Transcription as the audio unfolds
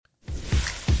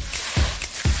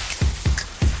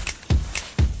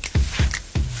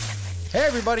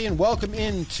everybody, and welcome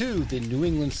into the New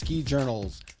England Ski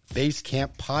Journal's Base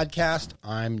Camp Podcast.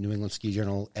 I'm New England Ski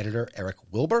Journal editor Eric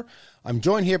Wilbur. I'm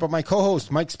joined here by my co-host,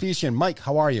 Mike Specian. Mike,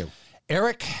 how are you?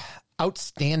 Eric,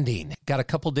 outstanding. Got a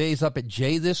couple days up at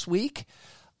Jay this week.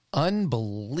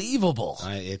 Unbelievable.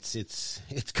 It's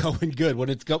going good.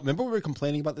 Remember we were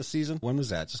complaining about this season? When was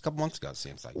that? Just a couple months ago, it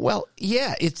seems like. Well,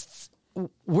 yeah,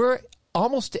 we're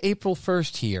almost to April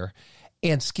 1st here.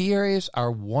 And ski areas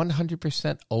are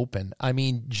 100% open. I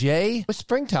mean, Jay, with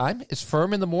springtime, it's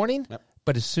firm in the morning, yep.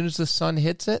 But as soon as the sun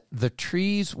hits it, the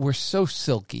trees were so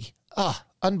silky.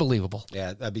 Unbelievable.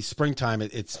 Yeah, that'd be springtime.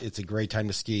 It's a great time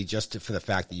to ski just for the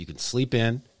fact that you can sleep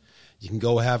in. You can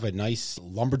go have a nice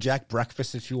lumberjack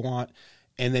breakfast if you want.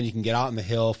 And then you can get out on the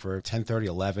hill for 10:30,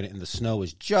 11, and the snow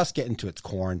is just getting to its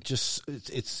core.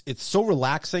 It's so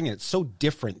relaxing, and it's so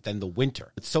different than the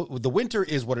winter. The winter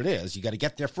is what it is. You got to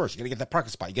get there first. You got to get that parking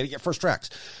spot. You got to get first tracks.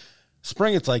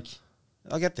 Spring, it's like,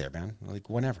 I'll get there, man. Like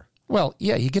whenever. Well,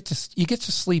 yeah, you get to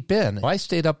sleep in. I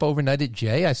stayed up overnight at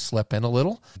Jay. I slept in a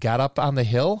little. Got up on the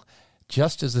hill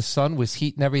just as the sun was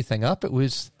heating everything up. It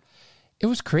was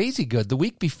crazy good. The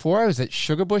week before, I was at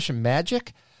Sugarbush and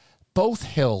Magic. Both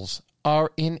hills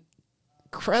are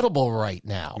incredible right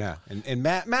now. Yeah, and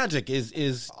Magic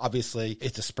is obviously,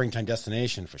 it's a springtime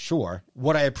destination for sure.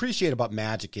 What I appreciate about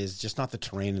Magic is just not the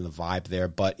terrain and the vibe there,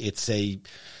 but it's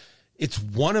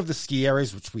one of the ski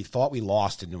areas which we thought we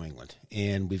lost in New England,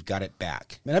 and we've got it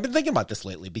back. And I've been thinking about this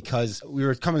lately because we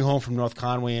were coming home from North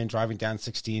Conway and driving down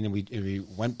 16, and we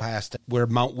went past where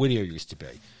Mount Whittier used to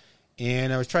be.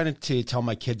 And I was trying to tell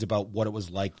my kids about what it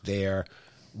was like there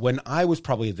when I was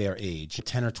probably their age,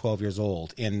 10 or 12 years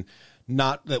old, and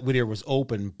not that Whittier was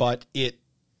open, but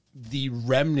the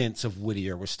remnants of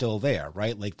Whittier were still there,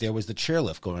 right? Like there was the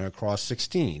chairlift going across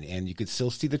 16, and you could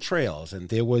still see the trails, and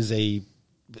there was a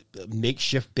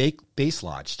makeshift base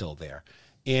lodge still there.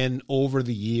 And over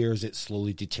the years, it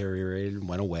slowly deteriorated and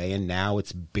went away, and now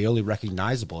it's barely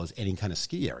recognizable as any kind of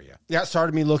ski area. That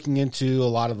started me looking into a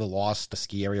lot of the Lost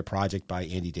Ski Area project by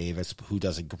Andy Davis, who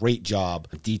does a great job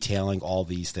of detailing all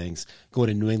these things. Go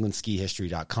to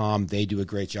newenglandskihistory.com. They do a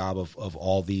great job of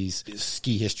all these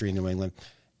ski history in New England.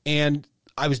 And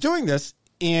I was doing this,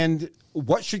 and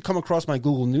what should come across my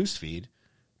Google News feed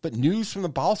but news from the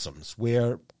Balsams,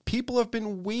 where people have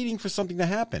been waiting for something to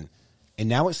happen. And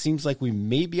now it seems like we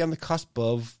may be on the cusp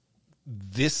of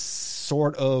this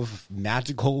sort of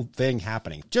magical thing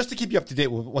happening. Just to keep you up to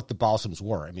date with what the Balsams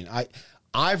were. I mean,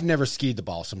 I've never skied the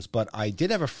Balsams, but I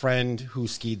did have a friend who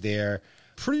skied there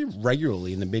pretty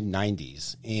regularly in the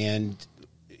mid-90s, and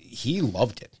he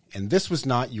loved it. And this was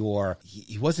not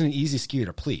he wasn't an easy skier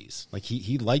to please. Like,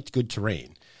 he liked good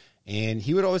terrain. And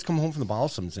he would always come home from the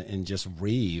Balsams and just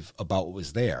rave about what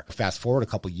was there. Fast forward a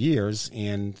couple years,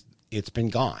 and it's been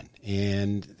gone.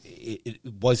 And it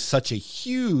was such a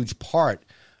huge part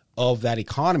of that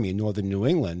economy in northern New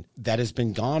England that has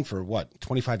been gone for,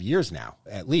 25 years now,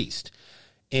 at least.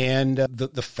 And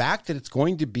the fact that it's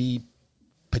going to be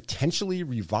potentially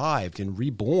revived and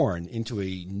reborn into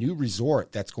a new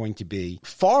resort that's going to be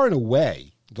far and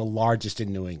away the largest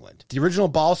in New England. The original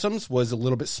Balsams was a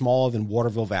little bit smaller than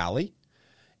Waterville Valley.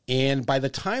 And by the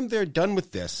time they're done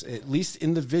with this, at least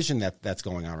in the vision that's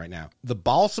going on right now, the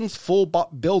Balsams full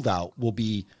build-out will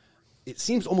be, it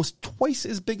seems, almost twice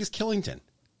as big as Killington.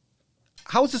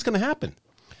 How is this going to happen?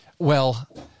 Well,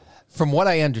 from what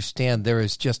I understand, there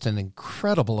is just an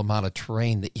incredible amount of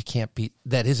terrain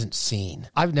that isn't seen.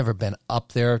 I've never been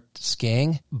up there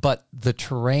skiing, but the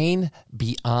terrain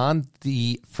beyond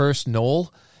the first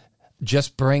knoll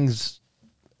just brings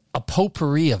a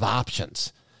potpourri of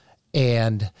options.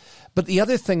 But the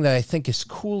other thing that I think is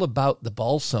cool about the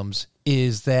Balsams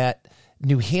is that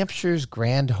New Hampshire's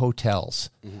Grand Hotels.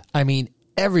 Mm-hmm. I mean,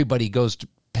 everybody goes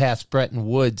past Bretton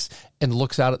Woods and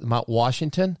looks out at Mount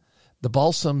Washington. The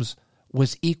Balsams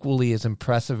was equally as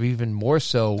impressive, even more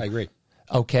so. I agree.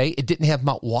 Okay, it didn't have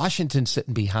Mount Washington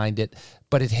sitting behind it,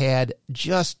 but it had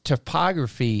just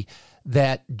topography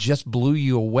that just blew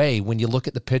you away when you look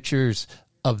at the pictures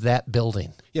of that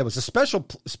building. Yeah, it was a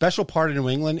special part of New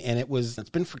England, and it's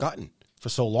been forgotten for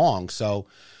so long. So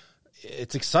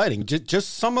it's exciting.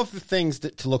 Just some of the things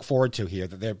to look forward to here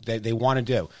that they want to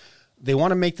do. They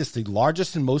want to make this the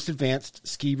largest and most advanced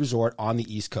ski resort on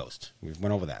the East Coast. We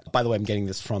went over that. By the way, I'm getting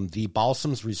this from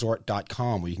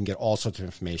thebalsamsresort.com, where you can get all sorts of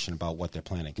information about what they're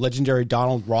planning. Legendary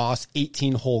Donald Ross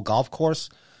 18-hole golf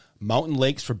course, mountain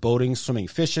lakes for boating, swimming,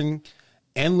 fishing,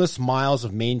 endless miles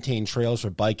of maintained trails for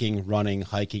biking, running,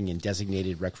 hiking, and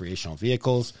designated recreational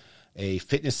vehicles, a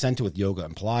fitness center with yoga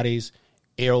and Pilates,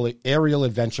 aerial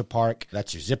adventure park,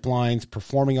 that's your zip lines,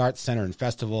 performing arts center and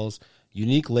festivals,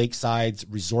 unique lakesides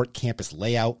resort campus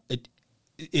layout.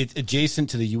 It's adjacent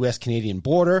to the U.S.-Canadian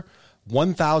border.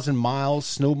 1,000 miles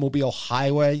snowmobile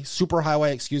highway,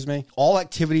 superhighway, excuse me. All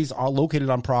activities are located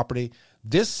on property.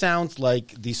 This sounds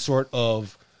like the sort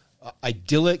of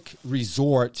idyllic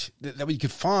resort that we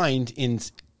could find in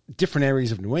different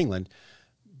areas of New England.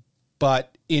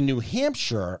 But in New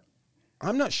Hampshire,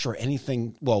 I'm not sure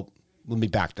anything. Well, let me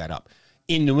back that up.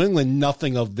 In New England,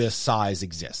 nothing of this size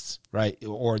exists, right?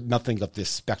 Or nothing of this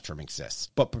spectrum exists.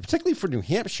 But particularly for New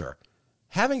Hampshire,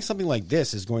 having something like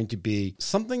this is going to be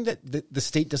something that the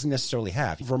state doesn't necessarily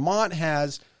have. Vermont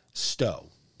has Stowe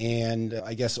and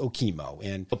I guess Okemo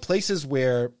and the places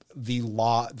where the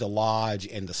lodge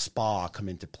and the spa come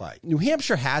into play. New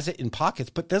Hampshire has it in pockets,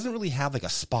 but doesn't really have like a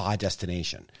spa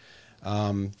destination.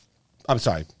 I'm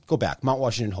sorry, go back. Mount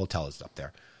Washington Hotel is up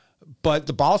there. But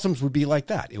the Balsams would be like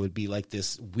that. It would be like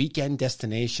this weekend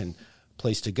destination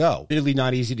place to go. Admittedly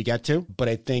not easy to get to, but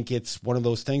I think it's one of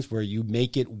those things where you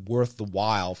make it worth the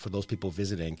while for those people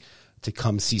visiting to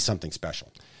come see something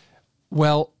special.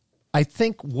 Well, I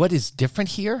think what is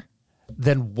different here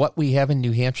than what we have in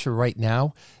New Hampshire right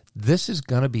now, this is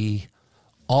going to be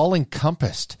all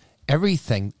encompassed.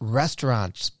 Everything,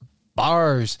 restaurants,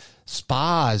 bars,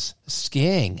 spas,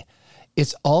 skiing.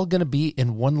 It's all going to be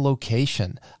in one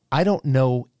location. I don't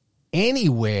know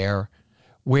anywhere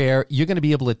where you're going to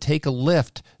be able to take a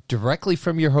lift directly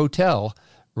from your hotel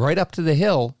right up to the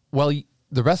hill while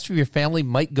the rest of your family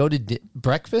might go to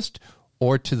breakfast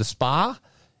or to the spa.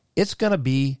 It's going to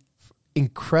be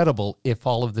incredible if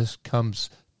all of this comes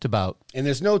about. And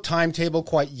there's no timetable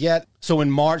quite yet. So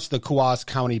in March, the Coos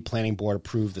County Planning Board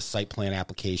approved the site plan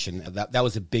application. That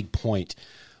was a big point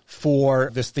for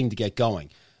this thing to get going.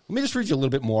 Let me just read you a little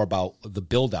bit more about the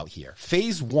build out here.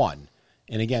 Phase 1,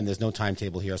 and again, there's no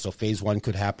timetable here, so phase 1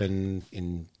 could happen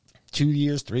in 2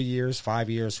 years, 3 years, 5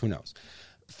 years, who knows.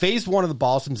 Phase 1 of the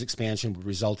Balsams expansion would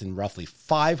result in roughly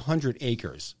 500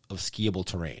 acres of skiable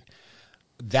terrain.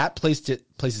 That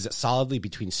places it solidly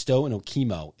between Stowe and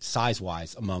Okemo,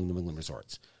 size-wise, among New England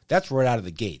resorts. That's right out of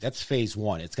the gate. That's phase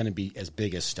 1. It's going to be as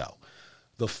big as Stowe.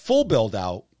 The full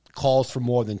build-out calls for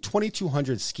more than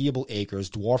 2,200 skiable acres,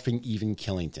 dwarfing even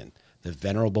Killington, the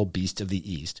venerable beast of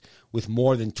the East, with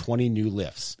more than 20 new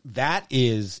lifts. That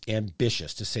is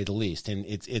ambitious, to say the least. And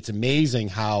it's amazing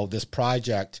how this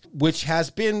project, which has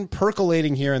been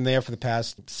percolating here and there for the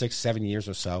past 6-7 years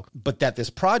or so, but that this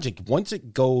project, once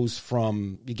it goes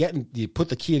from you put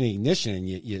the key in the ignition and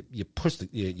you press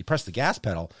the gas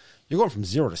pedal, you're going from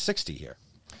 0 to 60 here.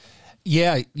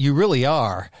 Yeah, you really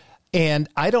are. And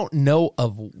I don't know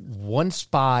of one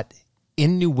spot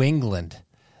in New England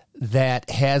that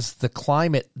has the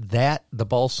climate that the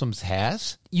Balsams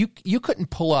has. You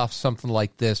couldn't pull off something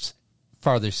like this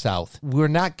farther south. We're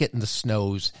not getting the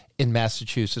snows in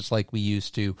Massachusetts like we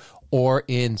used to, or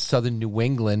in southern New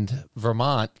England,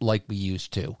 Vermont, like we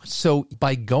used to. So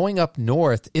by going up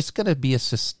north, it's going to be a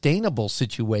sustainable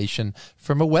situation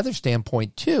from a weather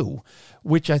standpoint too,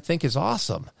 which I think is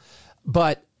awesome.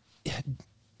 But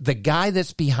the guy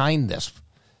that's behind this,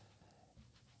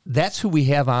 that's who we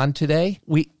have on today.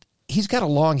 He's got a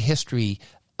long history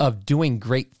of doing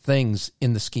great things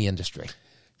in the ski industry.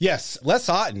 Yes, Les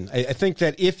Otten. I think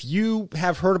that if you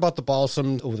have heard about the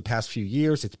Balsams over the past few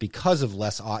years, it's because of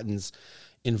Les Otten's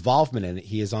involvement in it.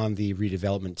 He is on the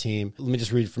redevelopment team. Let me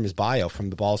just read from his bio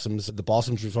from the Balsams,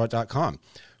 thebalsamsresort.com.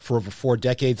 For over 4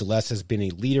 decades, Les has been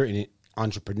a leader and an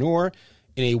entrepreneur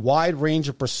in a wide range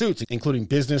of pursuits, including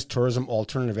business, tourism,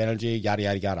 alternative energy, yada,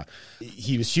 yada, yada.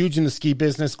 He was huge in the ski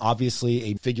business, obviously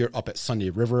a figure up at Sunday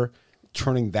River,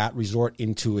 turning that resort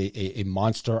into a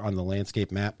monster on the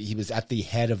landscape map. He was at the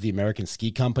head of the American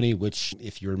Ski Company, which,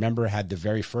 if you remember, had the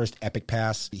very first Epic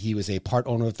Pass. He was a part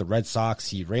owner of the Red Sox.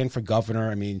 He ran for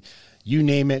governor. I mean, you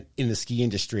name it in the ski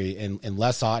industry, and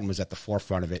Les Otten was at the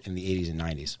forefront of it in the 80s and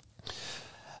 90s.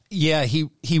 Yeah,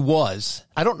 he was.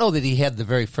 I don't know that he had the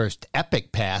very first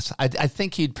Epic Pass. I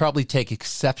think he'd probably take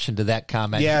exception to that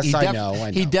comment. Yes, I know.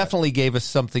 He definitely gave us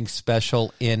something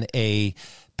special in a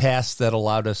pass that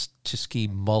allowed us to ski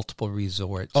multiple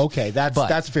resorts. Okay,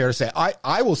 that's fair to say.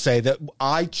 I will say that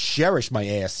I cherish my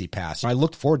ASC pass. I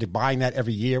looked forward to buying that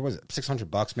every year. Was it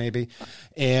 $600 maybe?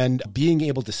 And being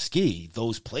able to ski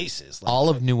those places. All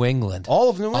of New England. All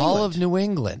of New England. All of New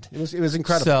England. It was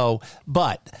incredible.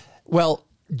 So,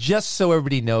 just so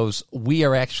everybody knows, we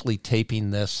are actually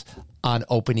taping this on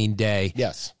opening day.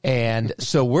 Yes. And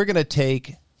so we're going to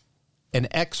take an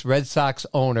ex-Red Sox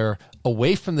owner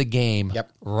away from the game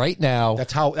right now.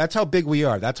 That's how big we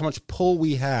are. That's how much pull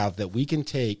we have that we can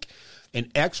take an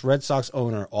ex-Red Sox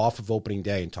owner off of opening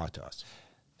day and talk to us.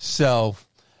 So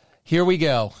Here we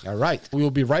go. All right. We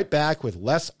will be right back with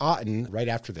Les Otten right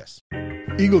after this.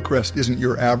 Eagle Crest isn't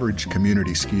your average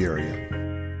community ski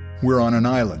area. We're on an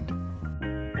island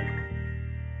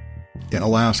in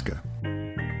Alaska.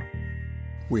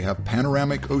 We have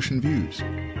panoramic ocean views,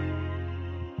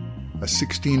 a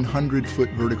 1,600-foot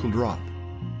vertical drop,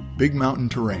 big mountain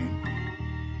terrain,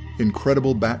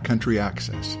 incredible backcountry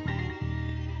access,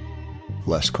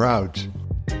 less crowds,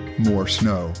 more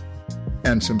snow,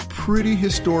 and some pretty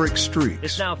historic streaks.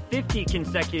 It's now 50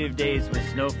 consecutive days with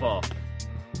snowfall.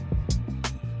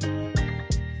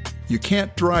 You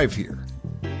can't drive here.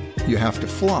 You have to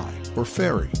fly or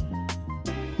ferry,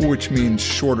 which means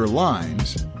shorter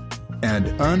lines and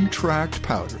untracked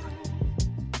powder.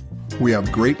 We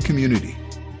have great community.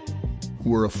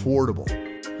 We're affordable.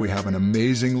 We have an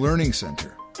amazing learning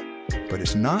center. But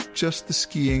it's not just the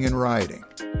skiing and riding.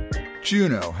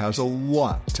 Juneau has a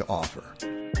lot to offer.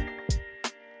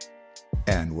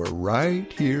 And we're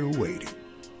right here waiting.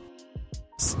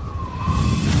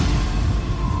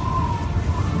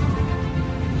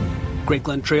 Great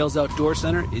Glen Trails Outdoor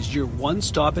Center is your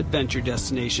one-stop adventure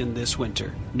destination this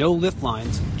winter. No lift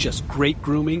lines, just great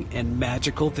grooming and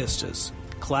magical vistas.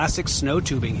 Classic snow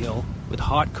tubing hill with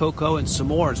hot cocoa and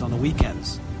s'mores on the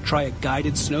weekends. Try a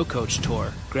guided snow coach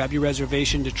tour. Grab your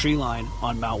reservation to Treeline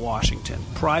on Mount Washington.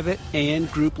 Private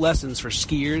and group lessons for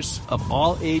skiers of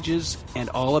all ages and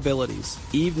all abilities.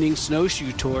 Evening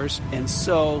snowshoe tours and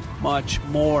so much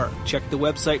more. Check the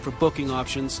website for booking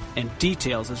options and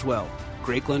details as well.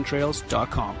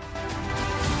 GreatGlenTrails.com.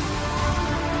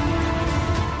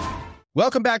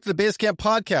 Welcome back to the Basecamp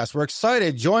Podcast. We're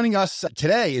excited. Joining us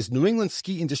today is New England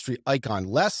ski industry icon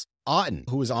Les Otten,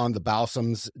 who is on the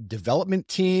Balsams development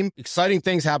team. Exciting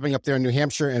things happening up there in New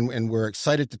Hampshire, and we're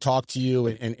excited to talk to you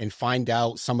and find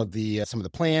out some of the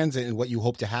plans and what you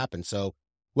hope to happen. So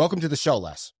welcome to the show,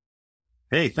 Les.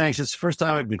 Hey, thanks. It's the first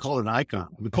time I've been called an icon.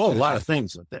 I've been called a lot of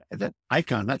things. That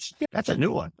icon, that's a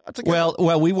new one. That's a good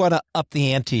Well, we want to up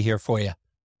the ante here for you.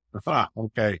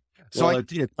 Okay. So well,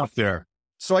 it's up there.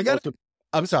 So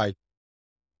I'm sorry.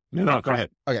 No, go ahead.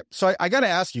 Okay. So I got to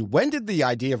ask you, when did the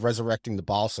idea of resurrecting the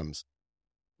Balsams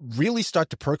really start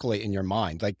to percolate in your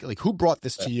mind? Like who brought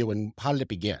this to you and how did it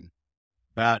begin?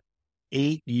 About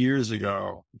 8 years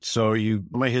ago. So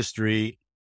my history,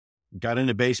 got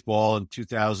into baseball in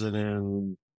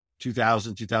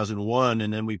 2001,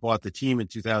 and then we bought the team in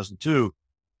 2002,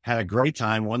 had a great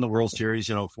time, won the World Series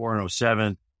in 04 and 07.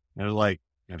 And I was like,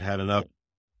 I'd had enough.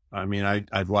 I mean,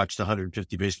 I'd watched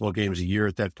 150 baseball games a year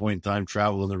at that point in time,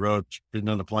 traveled on the road, sitting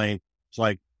on the plane. It's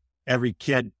like every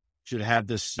kid should have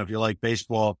this. If you like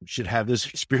baseball, should have this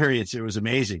experience. It was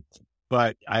amazing,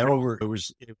 but I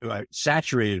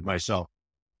saturated myself.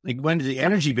 I went into the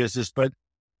energy business, but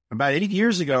about 8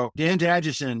 years ago, Dan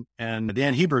Dadgeson and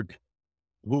Dan Hebert,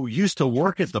 who used to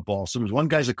work at the Balsams, one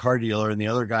guy's a car dealer and the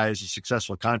other guy is a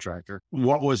successful contractor,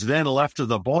 what was then left of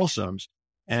the Balsams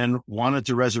and wanted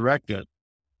to resurrect it,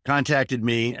 contacted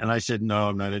me, and I said, no,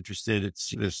 I'm not interested.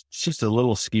 It's just a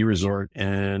little ski resort,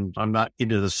 and I'm not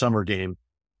into the summer game.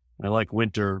 I like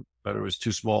winter, but it was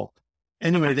too small.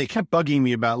 Anyway, they kept bugging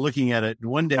me about looking at it. And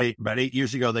one day, about 8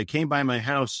 years ago, they came by my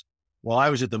house while I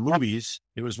was at the movies.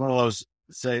 It was one of those,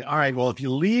 say, all right, well, if you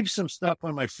leave some stuff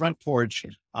on my front porch,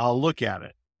 I'll look at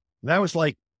it. And that was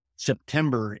like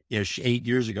September-ish, 8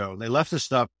 years ago. They left the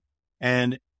stuff,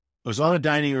 and it was on the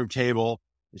dining room table.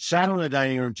 It sat on the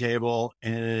dining room table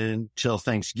until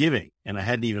Thanksgiving, and I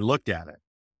hadn't even looked at it.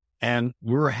 And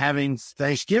we were having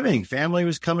Thanksgiving. Family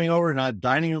was coming over, and our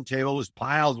dining room table was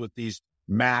piled with these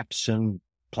maps and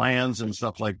plans and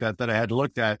stuff like that I had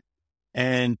looked at.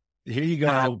 And here you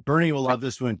go. Bernie will love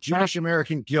this one. Jewish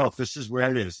American guilt. This is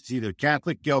where it is. It's either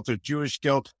Catholic guilt or Jewish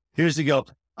guilt. Here's the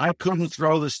guilt. I couldn't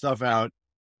throw this stuff out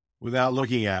without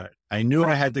looking at it. I knew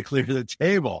I had to clear the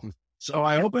table. So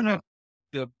I opened up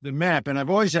the map, and I've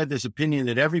always had this opinion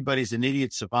that everybody's an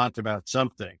idiot savant about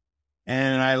something.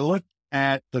 And I looked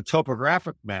at the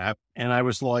topographic map, and I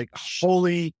was like,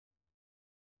 holy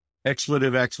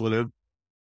expletive.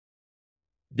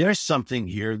 There's something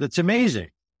here that's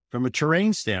amazing from a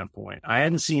terrain standpoint. I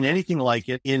hadn't seen anything like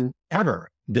it in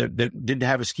ever that didn't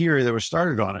have a ski area that was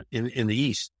started on it in the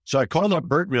East. So I called up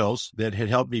Burt Mills that had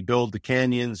helped me build the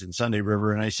canyons in Sunday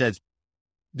River, and I said,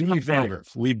 do me a favor.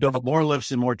 We built more lifts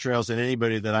and more trails than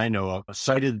anybody that I know of,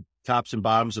 cited tops and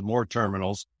bottoms of more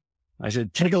terminals. I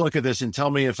said, take a look at this and tell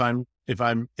me if I'm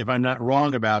not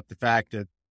wrong about the fact that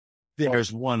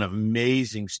there's one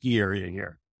amazing ski area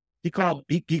here. He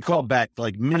called back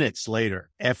like minutes later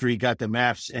after he got the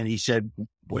maps, and he said,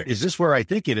 is this where I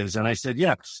think it is? And I said,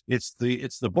 yes, it's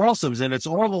the Balsams, and it's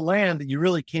all the land that you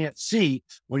really can't see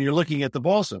when you're looking at the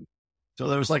Balsam. So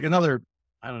there was like another,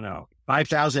 I don't know,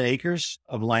 5,000 acres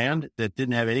of land that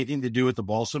didn't have anything to do with the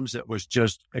Balsams. That was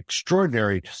just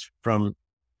extraordinary from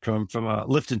a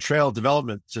lift and trail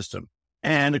development system.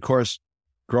 And of course,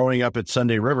 growing up at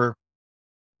Sunday River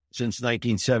since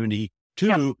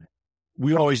 1972,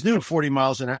 we always knew 40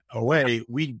 miles away,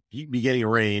 we'd be getting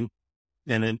rain,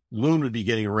 and then Loon would be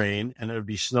getting rain, and it would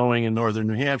be snowing in northern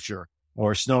New Hampshire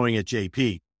or snowing at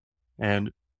JP.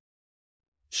 And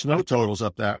snow totals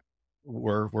up that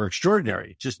were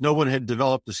extraordinary. Just no one had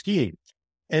developed the skiing.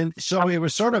 And so it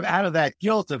was sort of out of that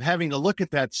guilt of having to look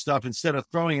at that stuff instead of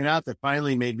throwing it out that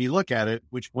finally made me look at it,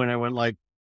 which when I went like,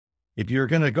 if you're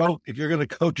going to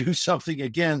go do something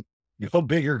again, go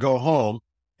big or go home.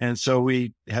 And so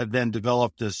we had then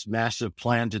developed this massive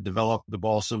plan to develop the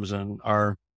Balsams and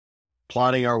are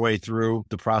plotting our way through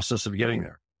the process of getting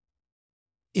there.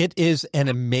 It is an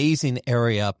amazing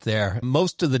area up there.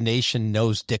 Most of the nation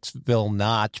knows Dixville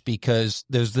Notch because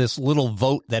there's this little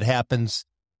vote that happens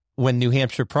when New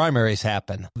Hampshire primaries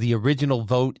happen, the original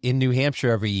vote in New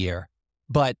Hampshire every year.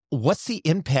 But what's the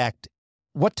impact?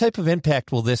 What type of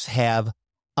impact will this have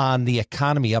on the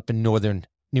economy up in northern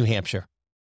New Hampshire?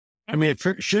 I mean, it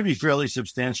should be fairly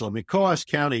substantial. I mean, Coos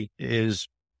County is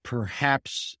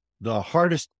perhaps the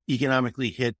hardest economically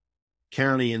hit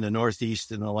county in the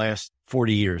Northeast in the last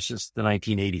 40 years, since the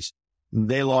 1980s.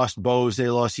 They lost Bose, they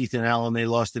lost Ethan Allen, they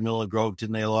lost the mill of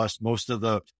Groveton, they lost most of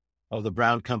the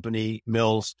Brown Company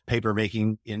mills, paper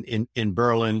making in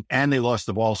Berlin, and they lost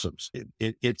the Balsams.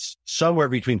 It's somewhere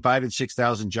between 5,000 and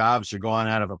 6,000 jobs are gone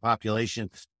out of a population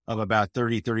of about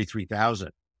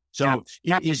 33,000. So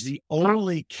it is the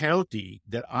only county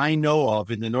that I know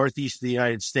of in the Northeast of the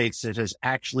United States that has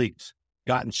actually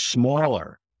gotten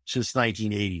smaller since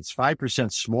 1980. It's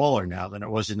 5% smaller now than it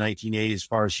was in 1980 as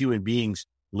far as human beings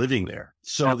living there.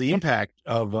 So the impact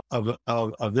of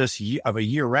a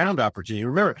year-round opportunity.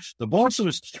 Remember, the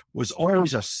Balsams was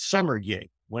always a summer gig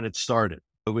when it started.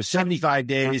 It was 75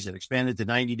 days, it expanded to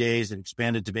 90 days, and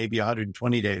expanded to maybe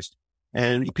 120 days.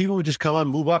 And people would just come and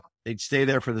move up. They'd stay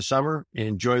there for the summer and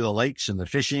enjoy the lakes and the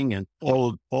fishing and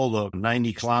all the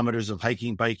 90 kilometers of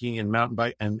hiking, biking, and mountain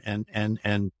bike and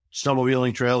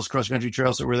snowmobiling trails, cross-country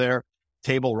trails that were there.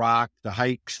 Table Rock, the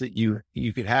hikes that you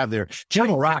could have there.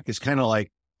 Table Rock is kind of like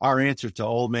our answer to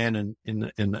Old Man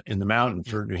in the Mountain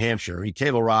for New Hampshire. I mean,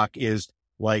 Table Rock is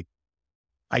like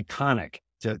iconic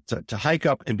to hike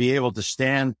up and be able to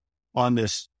stand on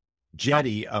this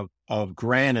jetty of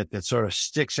granite that sort of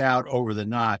sticks out over the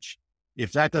notch.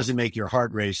 If that doesn't make your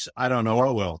heart race, I don't know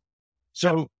what will.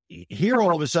 So here,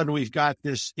 all of a sudden, we've got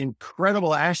this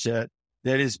incredible asset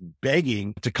that is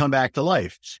begging to come back to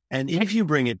life. And if you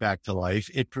bring it back to life,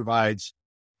 it provides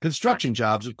construction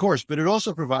jobs, of course, but it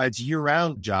also provides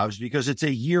year-round jobs because it's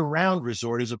a year-round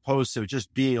resort as opposed to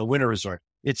just being a winter resort.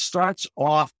 It starts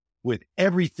off with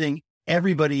everything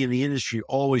everybody in the industry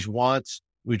always wants,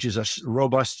 which is a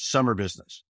robust summer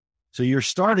business. So you're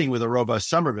starting with a robust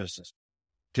summer business.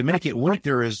 To make it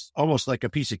winter is almost like a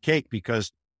piece of cake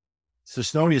because it's the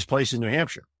snowiest place in New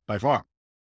Hampshire by far.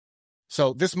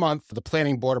 So this month, the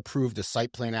planning board approved the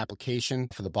site plan application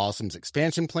for the Balsams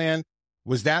expansion plan.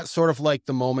 Was that sort of like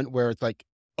the moment where it's like,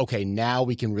 okay, now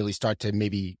we can really start to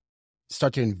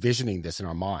envisioning this in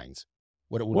our minds,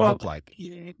 what it would look like?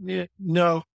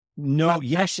 No,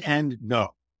 yes and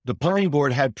no. The planning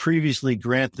board had previously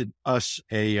granted us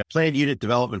a planned unit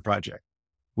development project,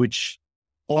 which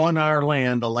on our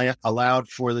land allowed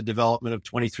for the development of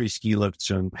 23 ski lifts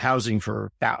and housing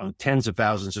for tens of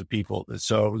thousands of people.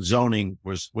 So zoning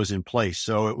was in place.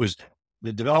 So it was,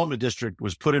 the development district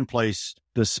was put in place.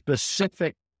 The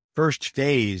specific first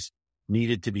phase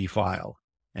needed to be filed.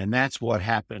 And that's what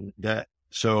happened.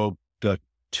 So the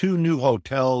two new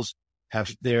hotels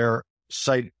have their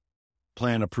site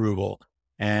plan approval,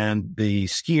 and the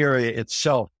ski area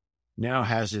itself now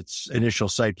has its initial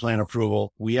site plan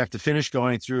approval. We have to finish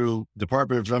going through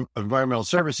Department of Environmental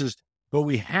Services, but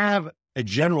we have a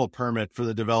general permit for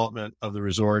the development of the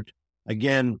resort.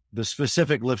 Again, the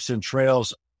specific lifts and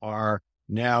trails are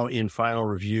now in final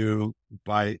review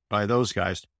by those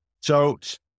guys. So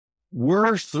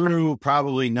we're through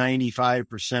probably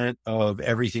 95% of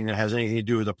everything that has anything to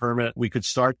do with the permit. We could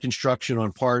start construction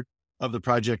on part of the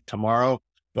project tomorrow,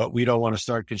 but we don't want to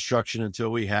start construction until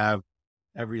we have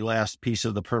every last piece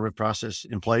of the permit process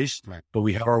in place. Right. But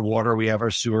we have our water, we have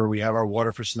our sewer, we have our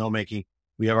water for snowmaking,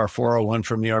 we have our 401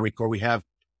 from the Army Corps, we have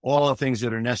all the things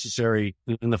that are necessary.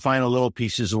 And the final little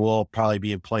pieces will all probably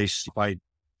be in place by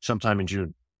sometime in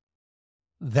June.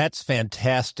 That's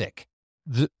fantastic.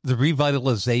 The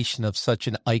revitalization of such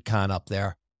an icon up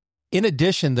there. In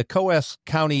addition, the Coos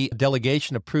County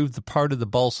delegation approved the part of the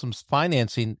Balsams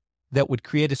financing that would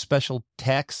create a special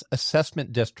tax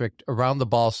assessment district around the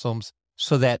Balsams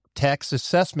so that tax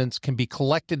assessments can be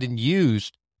collected and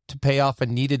used to pay off a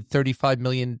needed $35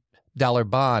 million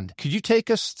bond. Could you take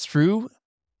us through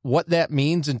what that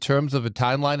means in terms of a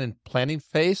timeline and planning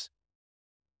phase?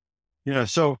 Yeah.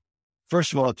 So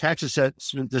first of all, a tax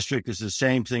assessment district is the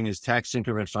same thing as tax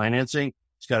increment financing.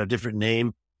 It's got a different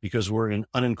name because we're in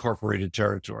unincorporated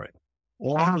territory.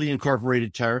 All the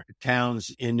incorporated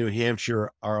towns in New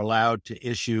Hampshire are allowed to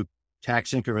issue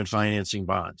tax increment financing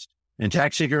bonds. And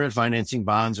tax increment financing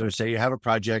bonds are, say you have a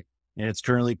project and it's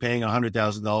currently paying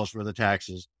 $100,000 for the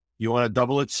taxes. You want to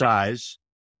double its size.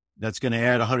 That's going to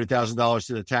add $100,000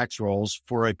 to the tax rolls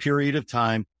for a period of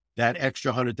time. That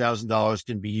extra $100,000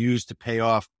 can be used to pay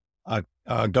off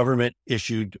a government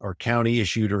issued or county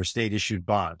issued or state issued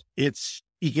bond. It's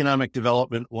Economic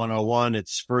Development 101. It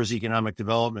spurs economic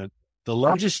development. The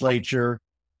legislature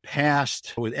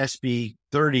passed with SB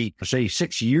 30, say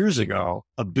 6 years ago,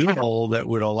 a bill that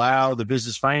would allow the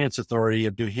Business Finance Authority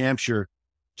of New Hampshire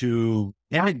to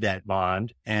add that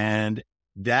bond. And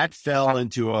that fell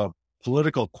into a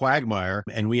political quagmire.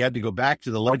 And we had to go back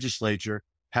to the legislature,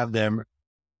 have them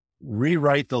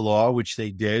rewrite the law, which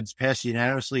they did. It's passed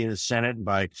unanimously in the Senate and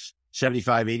by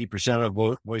 75, 80%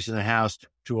 of voice in the House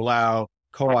to allow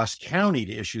Coos County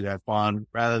to issue that bond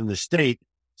rather than the state.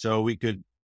 So we could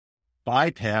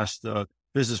bypass the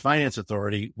Business Finance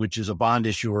Authority, which is a bond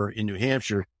issuer in New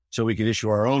Hampshire, so we could issue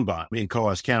our own bond in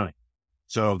Coos County.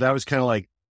 So that was kind of like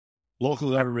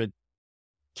local government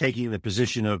taking the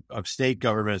position of state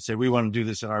government and said, we want to do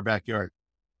this in our backyard.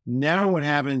 Now what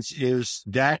happens is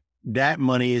that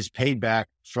money is paid back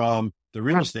from the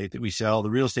real estate that we sell, the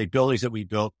real estate buildings that we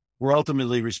built. We're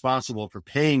ultimately responsible for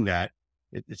paying that.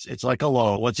 It's like a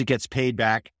loan. Once it gets paid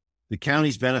back, the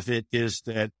county's benefit is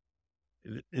that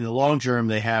in the long term,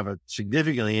 they have a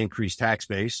significantly increased tax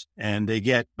base and they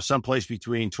get someplace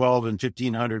between 12 and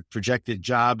 1,500 projected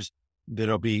jobs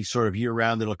that'll be sort of year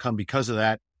round that'll come because of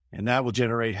that. And that will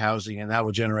generate housing and that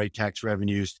will generate tax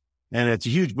revenues. And it's a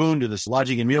huge boon to this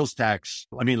lodging and meals tax.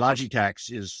 I mean, lodging tax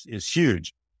is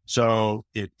huge. So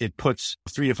it puts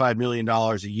 $3 to $5 million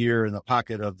a year in the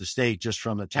pocket of the state just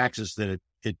from the taxes that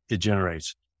it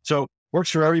generates. So works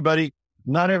for everybody.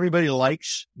 Not everybody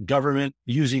likes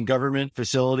using government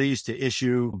facilities to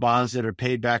issue bonds that are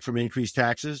paid back from increased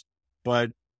taxes.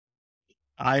 But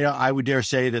I would dare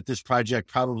say that this project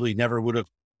probably never would have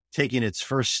taken its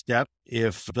first step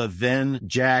if the then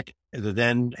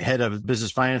head of the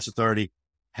Business Finance Authority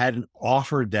hadn't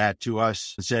offered that to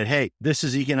us and said, hey, this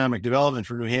is economic development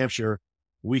for New Hampshire.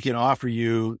 We can offer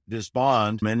you this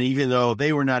bond. And even though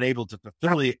they were not able to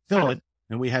fill it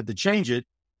and we had to change it,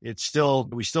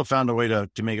 we still found a way to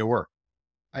make it work.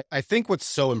 I think what's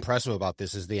so impressive about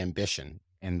this is the ambition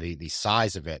and the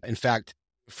size of it. In fact,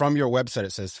 from your website,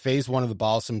 it says phase one of the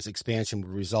Balsams expansion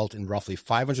would result in roughly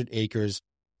 500 acres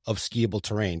of skiable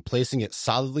terrain, placing it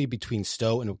solidly between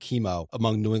Stowe and Okemo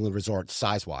among New England resorts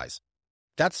size-wise.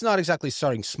 That's not exactly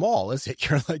starting small, is it?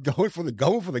 You're like going for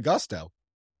the gusto.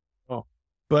 Oh,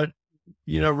 but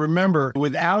remember,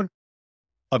 without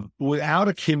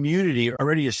a community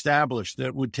already established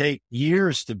that would take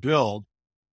years to build,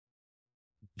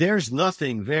 there's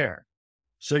nothing there.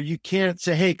 So you can't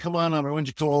say, hey, come on, I want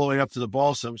you to go all the way up to the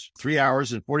Balsams, 3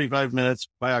 hours and 45 minutes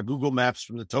via Google Maps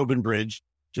from the Tobin Bridge,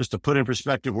 just to put in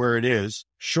perspective where it is,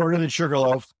 shorter than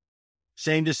Sugarloaf,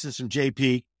 same distance from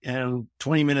JP, and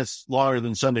 20 minutes longer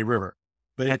than Sunday River.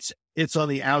 But it's on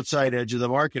the outside edge of the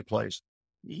marketplace.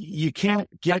 You can't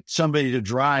get somebody to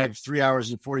drive 3 hours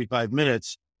and 45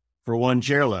 minutes for one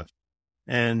chairlift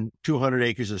and 200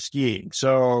 acres of skiing.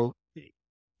 So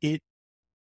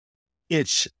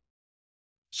it's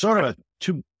sort of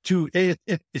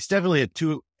it's definitely a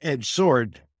two-edged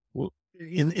sword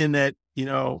in that,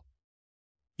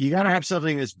 you got to have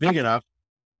something that's big enough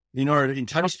in order to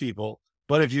entice people.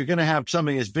 But if you're going to have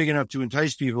something that's big enough to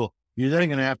entice people, you're then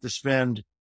going to have to spend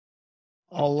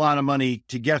a lot of money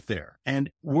to get there.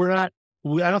 And I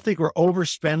don't think we're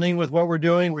overspending with what we're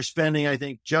doing. We're spending, I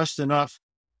think, just enough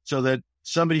so that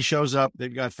somebody shows up,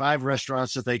 they've got 5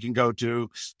 restaurants that they can go to,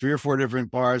 3 or 4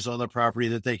 different bars on the property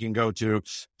that they can go to,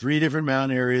 3 different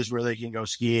mountain areas where they can go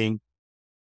skiing,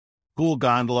 cool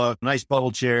gondola, nice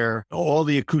bubble chair, all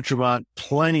the accoutrement,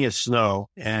 plenty of snow,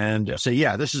 and say,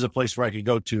 yeah, this is a place where I could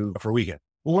go to for a weekend.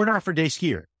 Well, we're not for day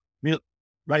skier. I mean,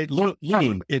 right?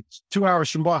 It's 2 hours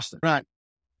from Boston.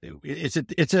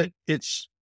 It's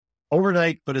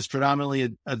overnight, but it's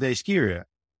predominantly a day ski area.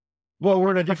 Well,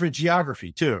 we're in a different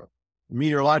geography too,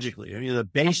 meteorologically. I mean, the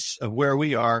base of where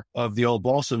we are of the old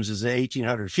Balsams is at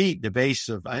 1,800 feet. The base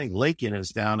of, I think, Lakin is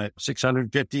down at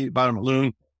 650, bottom of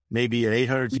Loon maybe at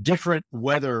 800, different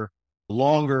weather,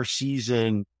 longer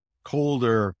season,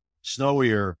 colder,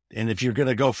 snowier. And if you're going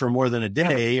to go for more than a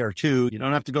day or two, you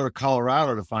don't have to go to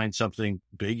Colorado to find something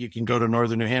big. You can go to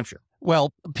northern New Hampshire.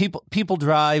 Well, people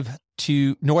drive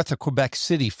to north of Quebec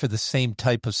City for the same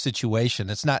type of situation.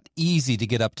 It's not easy to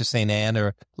get up to St. Anne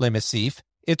or Le Massif.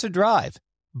 It's a drive,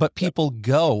 but people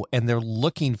go and they're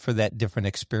looking for that different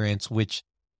experience, which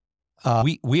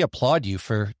we applaud you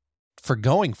for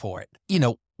going for it. You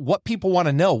know, what people want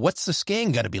to know, what's the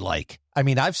skiing going to be like? I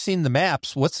mean, I've seen the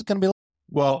maps. What's it going to be like?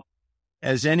 Well,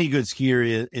 as any good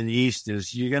skier in the East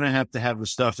is, you're going to have the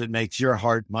stuff that makes your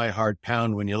heart, my heart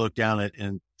pound when you look down it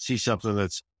and see something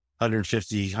that's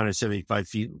 150, 175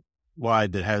 feet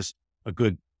wide that has a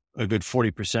good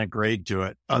 40% grade to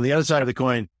it. On the other side of the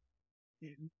coin,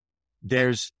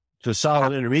 there's the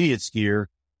solid intermediate skier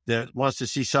that wants to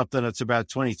see something that's about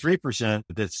 23%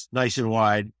 that's nice and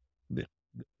wide.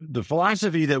 The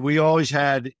philosophy that we always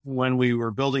had when we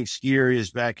were building ski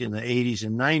areas back in the 80s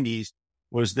and 90s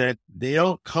was that they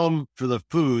don't come for the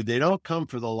food. They don't come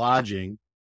for the lodging.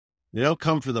 They don't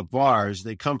come for the bars.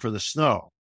 They come for the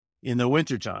snow in the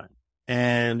wintertime.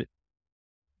 And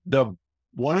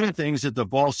one of the things that the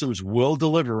Balsams will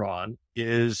deliver on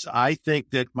is, I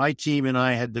think that my team and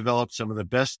I had developed some of the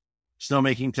best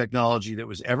snowmaking technology that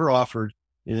was ever offered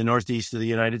in the Northeast of the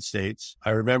United States. I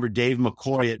remember Dave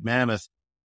McCoy at Mammoth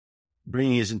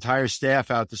bringing his entire staff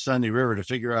out to Sunday River to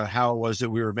figure out how it was that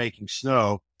we were making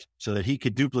snow so that he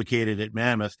could duplicate it at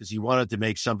Mammoth, because he wanted to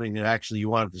make something that actually you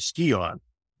wanted to ski on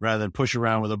rather than push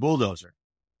around with a bulldozer.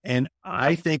 And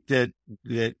I think that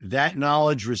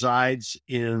knowledge resides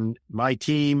in my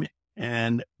team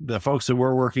and the folks that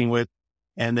we're working with.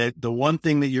 And that the one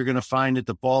thing that you're going to find at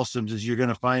the Balsams is you're going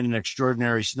to find an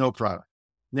extraordinary snow product.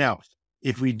 Now,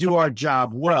 if we do our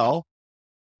job well,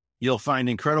 you'll find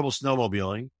incredible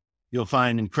snowmobiling. You'll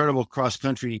find incredible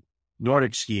cross-country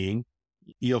Nordic skiing.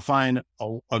 You'll find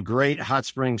a great hot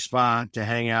spring spot to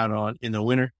hang out on in the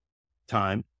winter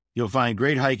time. You'll find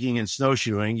great hiking and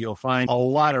snowshoeing. You'll find a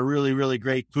lot of really, really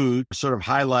great food, sort of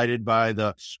highlighted by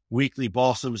the weekly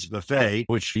Balsams buffet,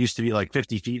 which used to be like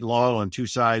 50 feet long on two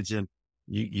sides. And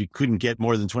you couldn't get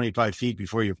more than 25 feet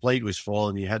before your plate was full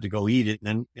and you had to go eat it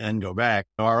and go back.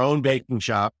 Our own baking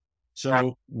shop.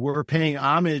 So we're paying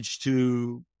homage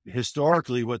to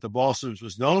historically what the Balsams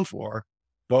was known for,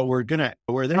 but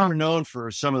they are known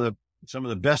for some of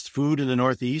the best food in the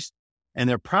Northeast. And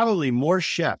there are probably more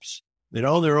chefs that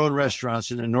own their own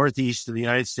restaurants in the Northeast of the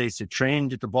United States that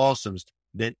trained at the Balsams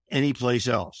than any place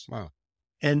else. Wow.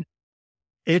 And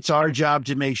it's our job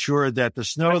to make sure that the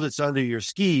snow that's under your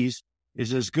skis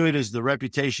is as good as the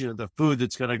reputation of the food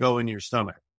that's going to go in your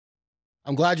stomach.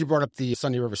 I'm glad you brought up the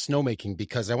Sunday River snowmaking,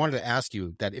 because I wanted to ask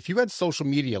you that if you had social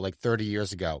media like 30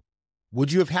 years ago,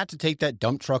 would you have had to take that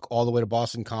dump truck all the way to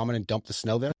Boston Common and dump the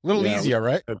snow there? A little easier,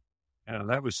 right? Yeah,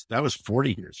 that was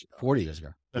 40 years ago. 40 years ago.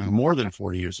 Wow. More than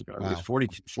 40 years ago. Wow. It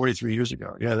was 43 years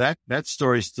ago. Yeah, that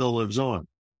story still lives on.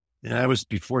 And that was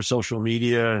before social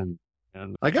media.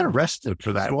 And I got arrested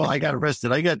for that. Well, I got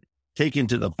arrested. I got taken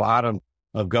to the bottom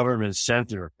of Government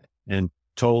Center and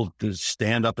told to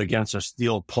stand up against a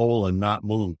steel pole and not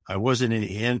move. I wasn't in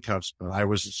handcuffs, but I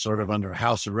was sort of under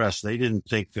house arrest. They didn't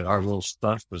think that our little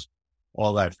stuff was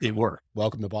all that it worked.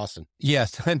 Welcome to Boston.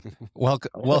 Yes. welcome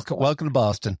to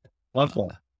Boston.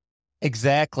 Wonderful.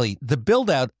 Exactly. The build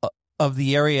out of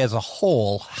the area as a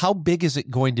whole, how big is it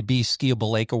going to be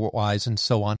skiable acre wise and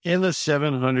so on? In the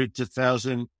 700 to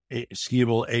 1,000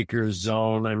 skiable acre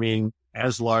zone. I mean,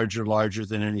 as larger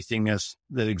than anything else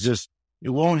that exists. It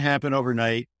won't happen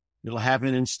overnight. It'll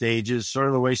happen in stages, sort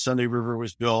of the way Sunday River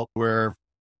was built, where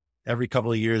every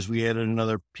couple of years we added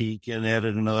another peak and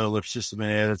added another lift system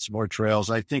and added some more trails.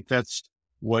 I think that's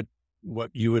what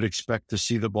you would expect to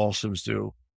see the Balsams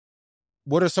do.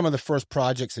 What are some of the first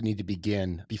projects that need to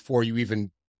begin before you even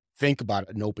think about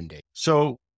an open date?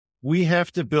 So we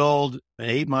have to build an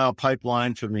 9-mile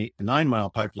pipeline from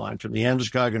the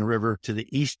Androscoggin River to the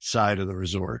east side of the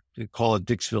resort. We call it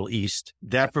Dixville East.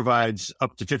 That provides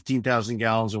up to 15,000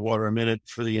 gallons of water a minute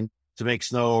to make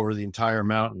snow over the entire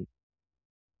mountain.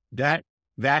 That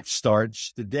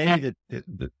starts the day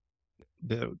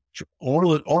that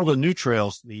all the new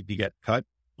trails need to get cut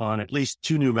on at least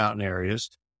 2 new mountain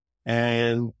areas.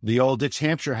 And the old Dix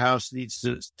Hampshire house needs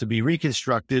to be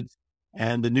reconstructed,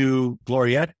 and the new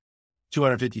Gloriette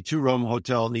 252-room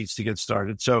hotel needs to get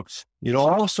started. So it'll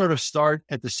all sort of start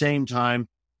at the same time.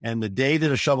 And the day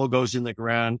that a shovel goes in the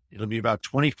ground, it'll be about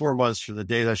 24 months for the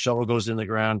day that shovel goes in the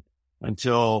ground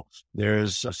until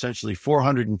there's essentially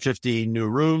 450 new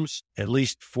rooms, at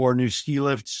least 4 new ski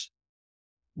lifts,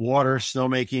 water,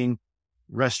 snowmaking,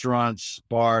 restaurants,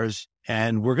 bars,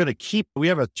 and we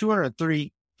have a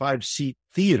 235 seat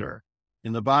theater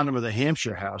in the bottom of the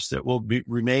Hampshire House that will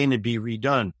remain and be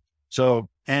redone. So,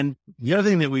 and the other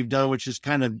thing that we've done, which is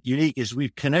kind of unique, is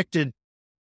we've connected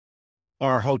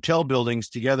our hotel buildings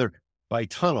together by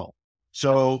tunnel.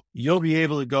 So you'll be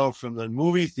able to go from the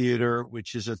movie theater,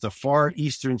 which is at the far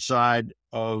eastern side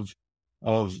of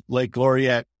Lake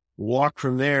Gloriette, walk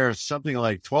from there something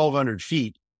like 1,200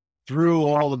 feet through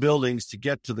all the buildings to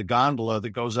get to the gondola that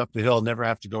goes up the hill, never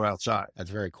have to go outside. That's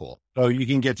very cool. So you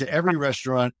can get to every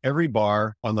restaurant, every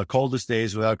bar on the coldest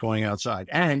days without going outside.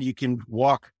 And you can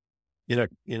walk you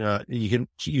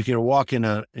can walk in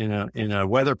a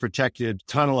weather protected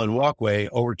tunnel and walkway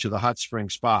over to the hot spring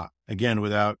spa, again,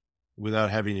 without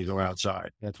having to go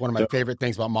outside. That's one of my favorite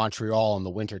things about Montreal in the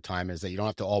wintertime is that you don't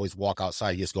have to always walk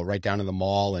outside. You just go right down to the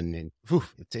mall and whew,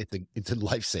 it's a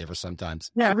lifesaver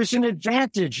sometimes. Yeah, there's an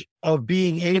advantage of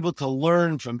being able to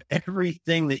learn from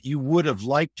everything that you would have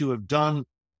liked to have done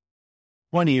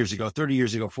 20 years ago, 30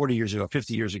 years ago, 40 years ago,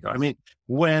 50 years ago. I mean,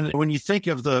 when you think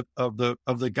of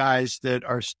the guys that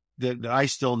I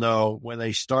still know when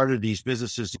they started these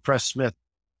businesses, Press Smith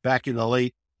back in the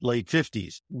late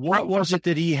 50s, what was it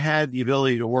that he had the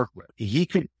ability to work with? He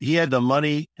had the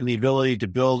money and the ability to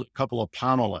build a couple of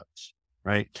Pomerlettes,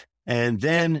 right? And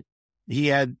then he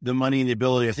had the money and the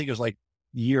ability, I think it was like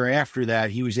the year after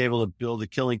that, he was able to build a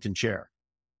Killington chair.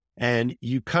 And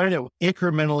you kind of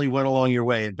incrementally went along your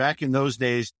way. And back in those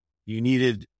days, you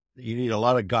need a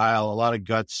lot of guile, a lot of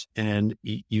guts, and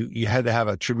you had to have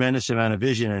a tremendous amount of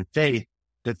vision and faith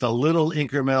that the little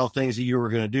incremental things that you were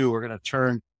going to do were going to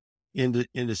turn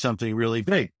into something really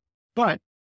big. But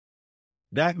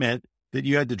that meant that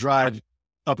you had to drive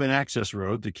up an access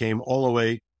road that came all the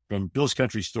way from Bill's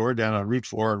Country Store down on Route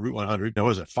 4 and Route 100. That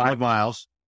was 5 miles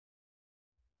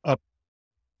up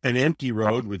an empty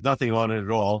road with nothing on it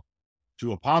at all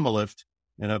to a pommel lift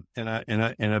and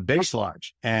a base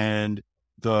lodge. And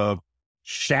the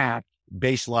shack,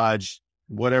 base lodge,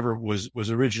 whatever was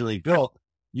originally built,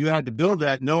 you had to build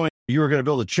that knowing you were going to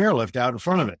build a chairlift out in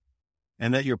front of it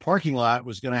and that your parking lot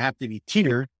was going to have to be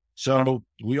tiered. So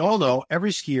we all know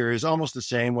every skier is almost the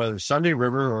same, whether it's Sunday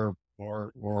River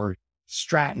or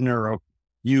Stratton or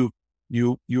you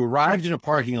arrived in a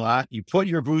parking lot, you put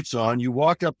your boots on, you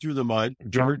walked up through the mud,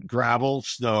 dirt, gravel,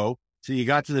 snow. So you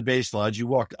got to the base lodge, you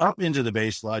walked up into the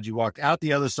base lodge, you walked out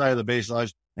the other side of the base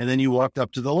lodge, and then you walked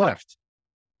up to the left.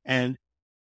 And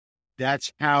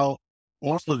that's how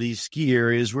all of these ski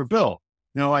areas were built.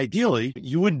 Now, ideally,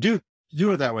 you wouldn't do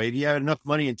it that way. If you had enough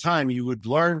money and time, you would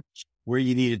learn where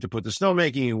you needed to put the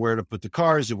snowmaking and where to put the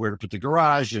cars and where to put the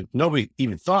garage. And nobody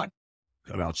even thought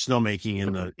about snowmaking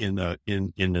in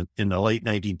the late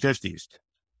 1950s.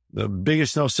 The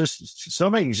biggest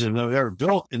snowmaking system that was ever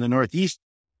built in the Northeast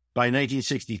by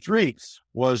 1963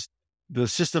 was the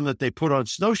system that they put on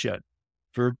Snowshed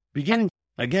for beginning.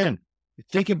 Again,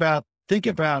 think about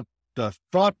the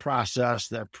thought process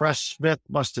that Press Smith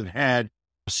must have had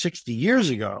 60 years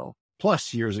ago,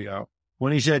 plus years ago,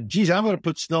 when he said, geez, I'm going to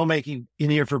put snowmaking in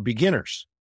here for beginners.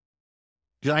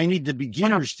 Because I need the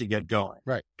beginners to get going.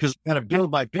 Right. Because I'm going to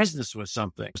build my business with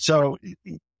something. So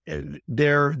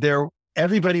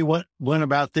everybody went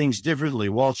about things differently.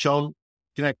 Walt Sheldon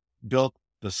built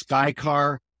the Sky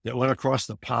Car that went across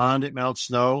the pond at Mount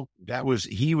Snow.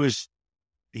 He was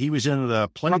in the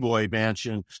Playboy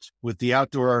Mansion with the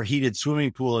outdoor heated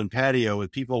swimming pool and patio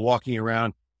with people walking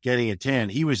around getting a tan.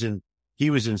 He was in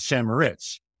San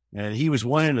Moritz, and he was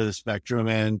one end of the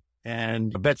spectrum,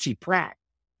 and Betsy Pratt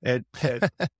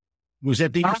was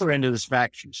at the other end of the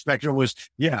spectrum.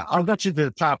 I'll get you to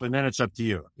the top, and then it's up to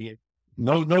you.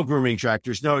 No grooming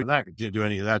tractors. No, not going to do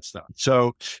any of that stuff.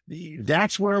 So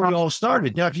that's where we all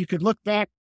started. Now, if you could look back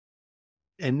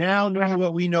and now know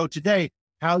what we know today,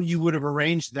 how you would have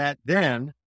arranged that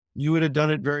then, you would have done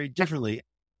it very differently.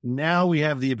 Now we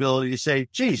have the ability to say,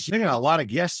 geez, there are a lot of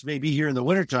guests maybe here in the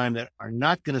wintertime that are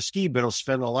not going to ski, but will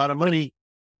spend a lot of money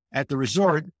at the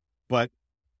resort, but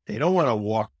they don't want to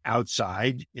walk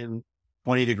outside in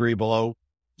 20 degree below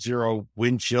zero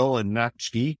wind chill and not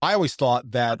ski. I always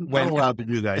thought that when allowed to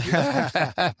do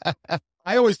that.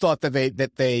 I always thought that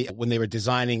they when they were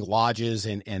designing lodges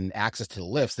and access to the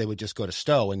lifts, they would just go to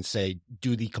Stowe and say,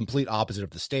 do the complete opposite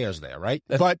of the stairs there, right?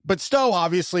 But Stowe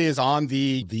obviously is on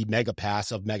the mega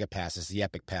pass of mega passes, the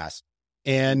Epic Pass.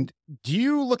 And do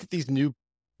you look at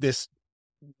this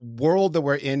world that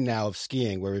we're in now of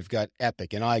skiing, where we've got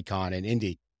Epic and Icon and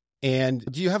Indy, and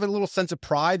do you have a little sense of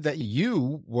pride that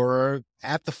you were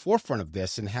at the forefront of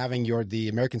this and having the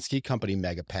American Ski Company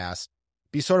Mega Pass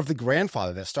be sort of the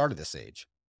grandfather that started this age?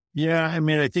 Yeah, I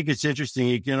mean, I think it's interesting.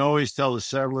 You can always tell the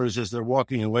settlers as they're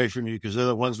walking away from you because they're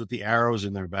the ones with the arrows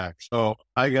in their back. So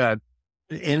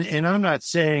and I'm not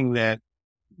saying that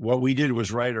what we did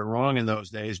was right or wrong in those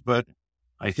days, but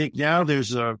I think now there's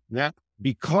that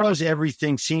because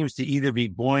everything seems to either be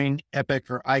Boyne,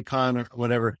 Epic, or Icon or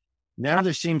whatever. Now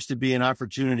there seems to be an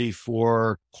opportunity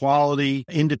for quality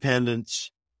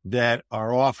independents that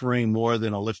are offering more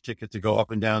than a lift ticket to go up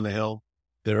and down the hill,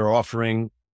 that are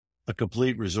offering a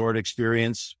complete resort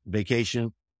experience,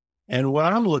 vacation. And what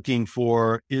I'm looking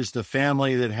for is the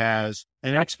family that has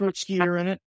an expert skier in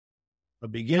it, a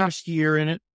beginner skier in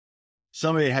it,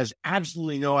 somebody that has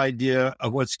absolutely no idea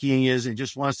of what skiing is and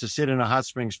just wants to sit in a hot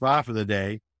spring spa for the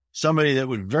day, somebody that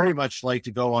would very much like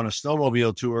to go on a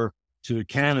snowmobile tour to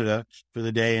Canada for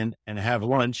the day and have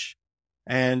lunch,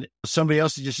 and somebody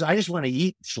else that I just want to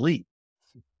eat and sleep.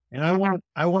 And I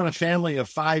want a family of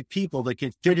 5 people that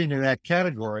can fit into that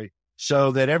category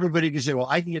so that everybody can say, well,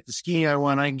 I can get the skiing I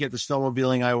want, I can get the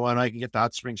snowmobiling I want, I can get the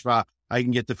hot spring spa, I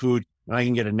can get the food, and I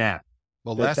can get a nap.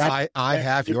 Well, Les, I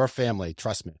have your family.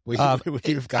 Trust me. We've got your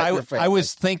family. I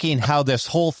was thinking how this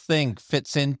whole thing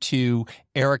fits into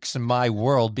Eric's and my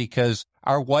world because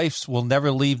our wives will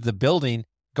never leave the building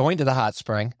going to the hot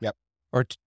spring or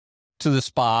to the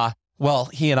spa. Well,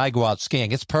 he and I go out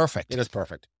skiing. It's perfect. It is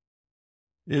perfect.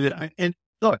 And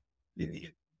look,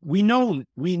 we know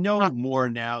more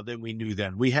now than we knew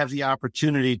then. We have the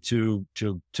opportunity to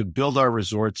build our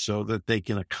resorts so that they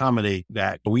can accommodate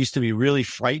that. We used to be really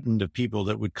frightened of people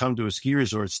that would come to a ski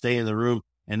resort, stay in the room,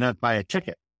 and not buy a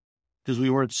ticket because we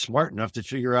weren't smart enough to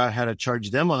figure out how to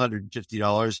charge them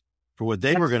 $150 for what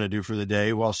they were going to do for the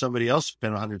day while somebody else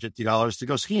spent $150 to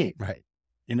go skiing. Right.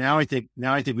 And now I think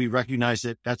we recognize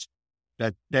that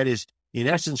that is in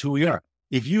essence who we are.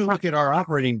 If you look at our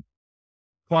operating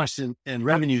costs and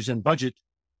revenues and budget,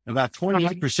 about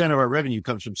 28% of our revenue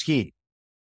comes from skiing.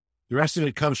 The rest of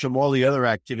it comes from all the other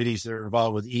activities that are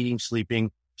involved with eating,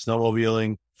 sleeping,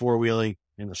 snowmobiling, four-wheeling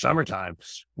in the summertime.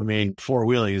 I mean,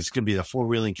 four-wheeling is going to be the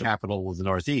four-wheeling capital of the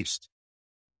Northeast.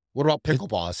 What about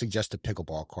pickleball? I suggest a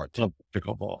pickleball court.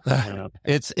 Pickleball.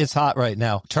 It's hot right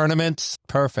now. Tournaments,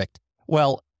 perfect.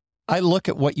 Well, I look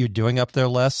at what you're doing up there,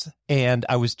 Les, and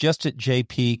I was just at J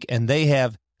Peak, and they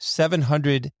have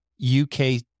 700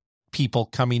 UK people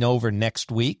coming over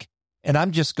next week. And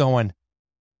I'm just going,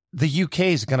 the UK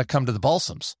is going to come to the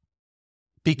Balsams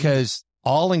because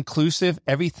all inclusive,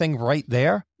 everything right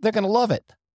there, they're going to love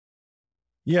it.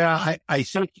 Yeah, I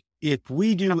think if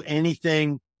we do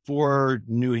anything for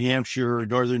New Hampshire or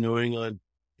Northern New England,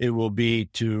 it will be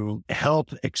to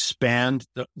help expand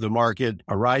the market.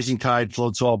 A rising tide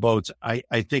floats all boats. I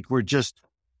think we're just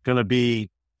going to be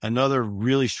another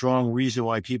really strong reason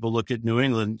why people look at New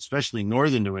England, especially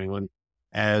Northern New England,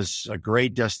 as a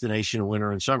great destination in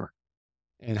winter and summer.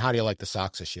 And how do you like the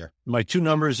Sox this year? My 2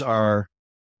 numbers are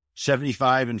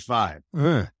 75 and 5.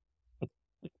 The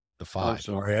 5. I'm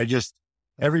sorry.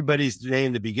 Everybody's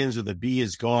name that begins with a B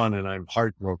is gone, and I'm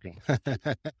heartbroken.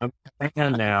 I'm a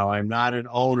fan now. I'm not an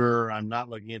owner. I'm not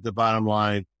looking at the bottom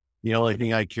line. The only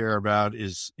thing I care about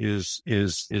is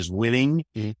winning.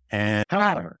 Mm-hmm. And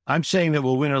I'm saying that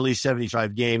we'll win at least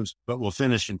 75 games, but we'll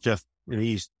finish in 5th in the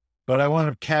East. But I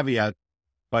want to caveat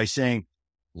by saying,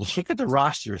 look at the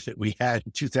roster that we had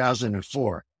in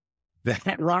 2004.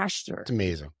 That roster. It's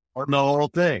amazing. Or the whole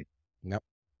thing. Yep.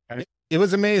 It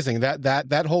was amazing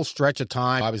that whole stretch of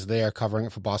time. I was there covering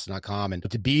it for Boston.com, and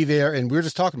to be there, and we were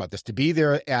just talking about this, to be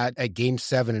there at Game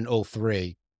 7 in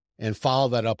 2003 and follow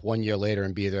that up 1 year later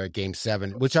and be there at Game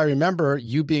 7, which I remember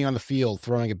you being on the field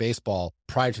throwing a baseball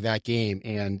prior to that game,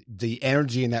 and the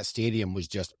energy in that stadium was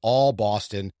just all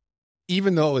Boston.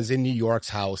 Even though it was in New York's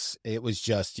house, it was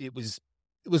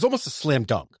almost a slam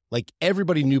dunk. Like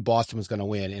everybody knew Boston was going to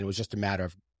win, and it was just a matter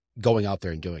of going out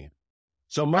there and doing it.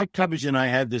 So Mike Cubbage and I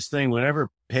had this thing whenever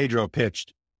Pedro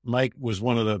pitched, Mike was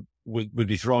would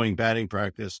be throwing batting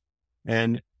practice.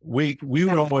 And we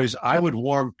would always, I would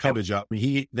warm Cubbage up.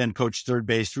 He then coached third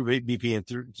base through BP and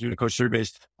through coach third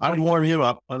base. I would warm him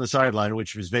up on the sideline,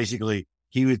 which was basically,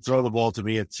 he would throw the ball to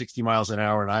me at 60 miles an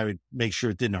hour and I would make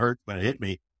sure it didn't hurt when it hit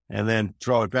me and then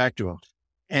throw it back to him.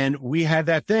 And we had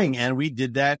that thing. And we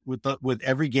did that with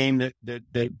every game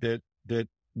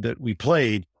that we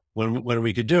played when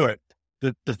we could do it.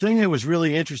 The thing that was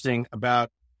really interesting about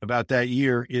that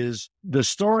year is the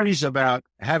stories about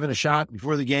having a shot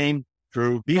before the game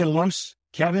through being loose.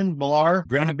 Kevin Millar,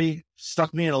 Granby,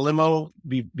 stuck me in a limo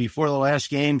before the last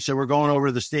game. So we're going over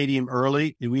to the stadium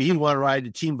early. He wanted to ride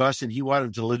the team bus and he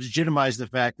wanted to legitimize the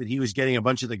fact that he was getting a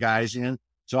bunch of the guys in.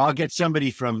 So I'll get somebody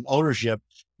from ownership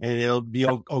and it'll be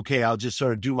okay. I'll just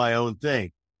sort of do my own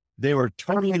thing. They were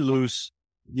totally loose.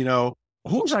 who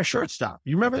was our shortstop?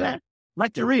 You remember that?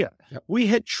 Mike Doria. Yep. We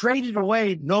had traded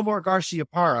away Nomar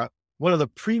Garcia-Parra, one of the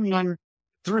premium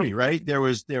three, right? There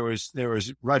was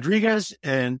Rodriguez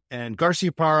and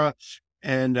Garcia-Parra.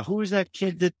 And who was that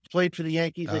kid that played for the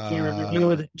Yankees? I can't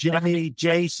remember.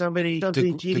 Jay somebody.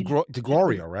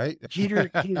 DeGloria, right?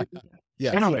 Jeter.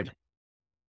 Yeah. Anyway,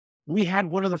 we had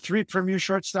one of the three premier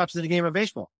shortstops in the game of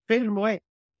baseball. Traded him away.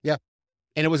 Yeah.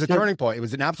 And it was a turning point. It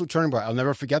was an absolute turning point. I'll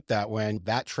never forget that when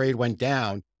that trade went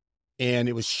down, and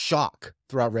it was shock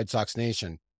throughout Red Sox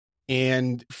Nation.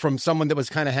 And from someone that was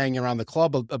kind of hanging around the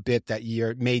club a bit that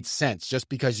year, it made sense just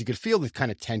because you could feel the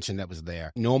kind of tension that was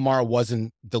there. Nomar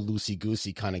wasn't the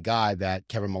loosey-goosey kind of guy that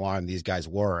Kevin Millar and these guys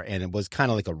were, and it was kind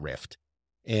of like a rift.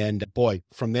 And boy,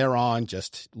 from there on,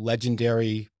 just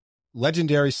legendary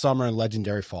summer and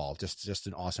legendary fall. Just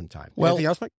an awesome time. Well, anything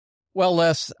else, Mike? Well,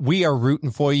 Les, we are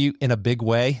rooting for you in a big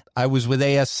way. I was with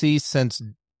ASC since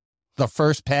the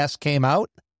first pass came out,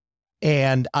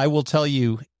 and I will tell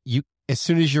you, as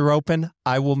soon as you're open,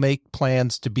 I will make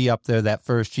plans to be up there that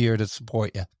first year to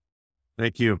support you.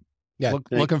 Thank you. Yeah,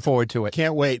 looking forward to it.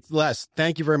 Can't wait. Les,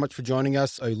 thank you very much for joining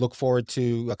us. I look forward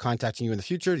to contacting you in the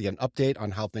future to get an update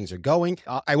on how things are going.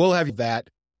 I will have you that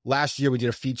last year we did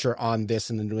a feature on this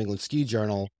in the New England Ski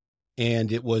Journal,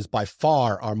 and it was by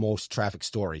far our most traffic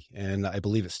story, and I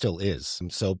believe it still is.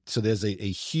 So there's a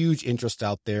huge interest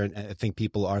out there, and I think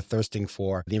people are thirsting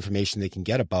for the information they can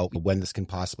get about when this can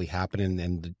possibly happen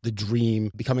and the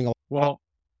dream becoming a... Well,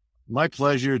 my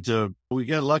pleasure we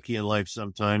get lucky in life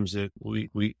sometimes that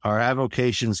our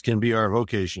avocations can be our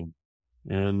vocation.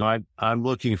 And I'm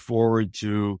looking forward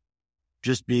to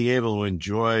just being able to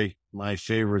enjoy my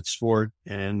favorite sport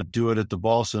and do it at the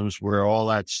Balsams where all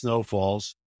that snow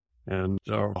falls. And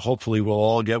hopefully we'll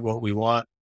all get what we want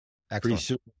pretty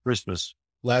soon for Christmas.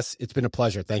 Les, it's been a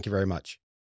pleasure. Thank you very much.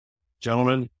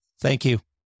 Gentlemen. Thank you.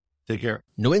 Take care.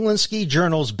 New England Ski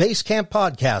Journal's Base Camp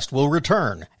podcast will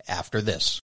return after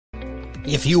this.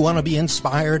 If you want to be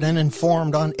inspired and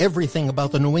informed on everything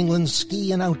about the New England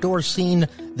ski and outdoor scene,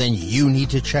 then you need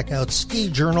to check out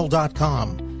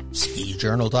skijournal.com.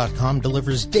 Skijournal.com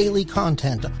delivers daily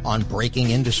content on breaking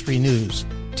industry news,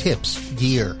 tips,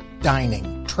 gear,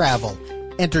 dining, travel,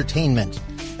 entertainment,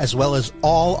 as well as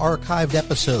all archived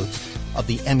episodes of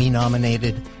the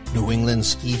Emmy-nominated New England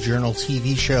Ski Journal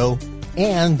TV show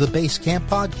and the Base Camp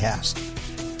podcast.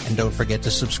 And don't forget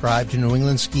to subscribe to New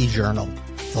England Ski Journal,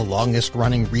 the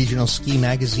longest-running regional ski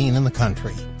magazine in the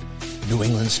country. New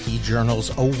England Ski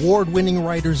Journal's award-winning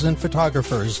writers and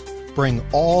photographers bring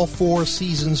all 4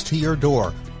 seasons to your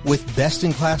door with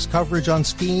best-in-class coverage on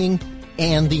skiing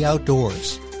and the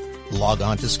outdoors. Log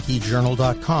on to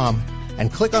skijournal.com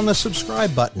and click on the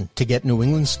subscribe button to get New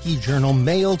England Ski Journal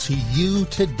mailed to you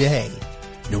today.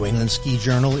 New England Ski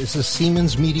Journal is a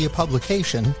Siemens Media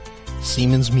publication.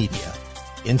 Siemens Media.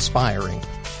 Inspiring.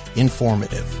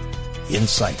 Informative.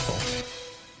 Insightful.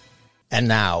 And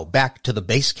now, back to the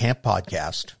Base Camp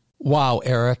podcast. Wow,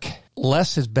 Eric.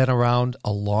 Les has been around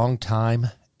a long time,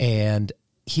 and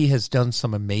he has done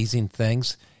some amazing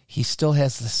things. He still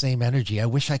has the same energy. I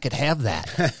wish I could have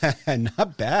that.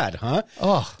 Not bad, huh?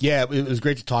 Oh, yeah. It was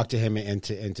great to talk to him and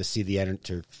to see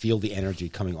to feel the energy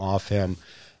coming off him,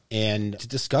 and to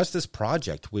discuss this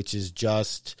project, which is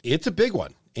it's a big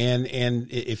one. And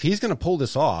if he's going to pull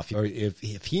this off, or if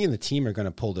he and the team are going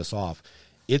to pull this off,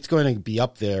 it's going to be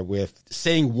up there with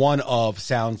saying one of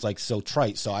sounds like so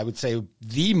trite. So I would say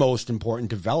the most important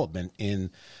development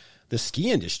in the ski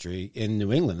industry in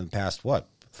New England in the past,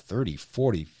 30,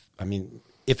 40, I mean,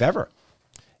 if ever.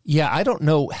 Yeah, I don't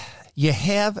know. You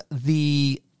have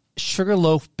the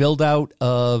Sugarloaf build-out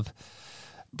of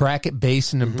Brackett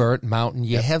Basin and Burnt Mountain.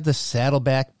 You have the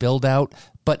Saddleback build-out,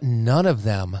 but none of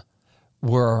them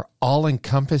were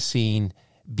all-encompassing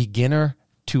beginner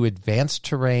to advanced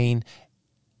terrain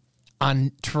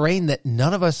on terrain that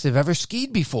none of us have ever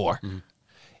skied before.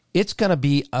 It's going to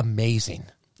be amazing.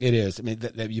 It is. I mean,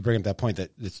 that you bring up that point that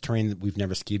it's terrain that we've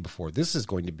never skied before. This is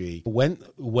going to be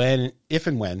if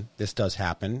and when this does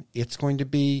happen, this is going to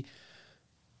be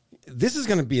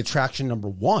attraction number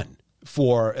one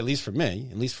for, at least for me,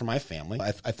 at least for my family.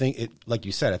 I think it, like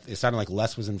you said, it sounded like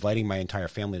Les was inviting my entire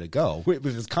family to go with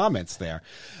his comments there.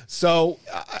 So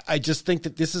I just think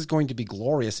that this is going to be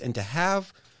glorious, and to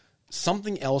have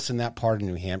something else in that part of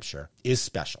New Hampshire is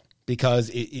special. Because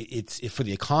it's for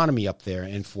the economy up there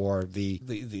and for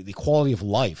the quality of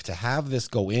life, to have this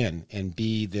go in and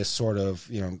be this sort of,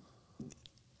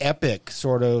 epic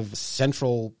sort of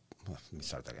central. Let me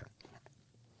start that again.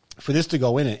 For this to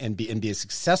go in and be a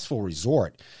successful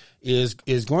resort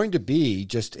is going to be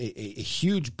just a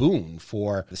huge boon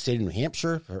for the state of New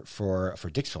Hampshire, for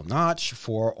Dixville Notch,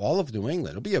 for all of New England.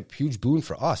 It'll be a huge boon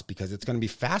for us because it's going to be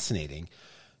fascinating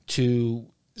to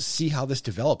see how this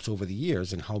develops over the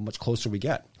years and how much closer we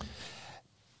get.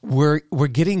 We're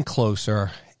getting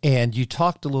closer, and you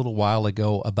talked a little while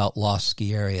ago about lost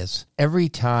ski areas. Every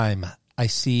time I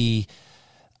see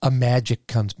a Magic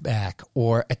comes back,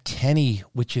 or a Tenny,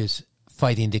 which is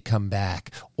fighting to come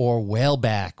back, or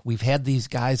Whaleback, we've had these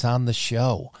guys on the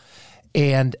show.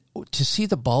 And to see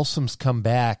the Balsams come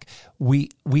back, we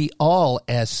all,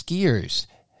 as skiers,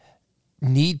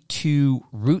 need to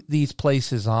root these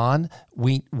places on.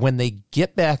 When they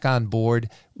get back on board,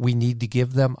 we need to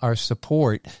give them our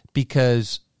support,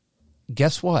 because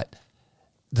guess what?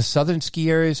 The southern ski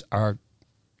areas are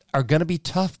going to be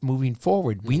tough moving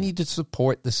forward. Mm-hmm. We need to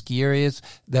support the ski areas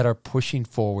that are pushing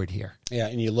forward here. Yeah,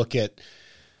 and you look at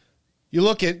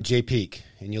Jay Peak,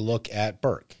 and you look at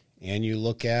Burke, and you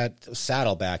look at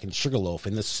Saddleback and Sugarloaf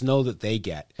and the snow that they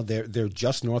get. They're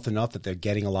just north enough that they're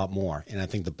getting a lot more, and I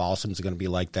think the Balsams are going to be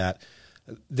like that.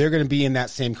 They're going to be in that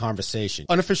same conversation.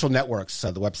 Unofficial Networks,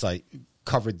 the website,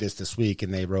 covered this week,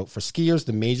 and they wrote, for skiers,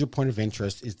 the major point of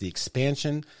interest is the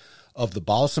expansion of the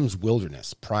Balsams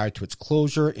Wilderness. Prior to its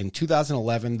closure in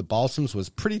 2011, the Balsams was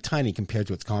pretty tiny compared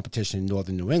to its competition in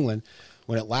northern New England.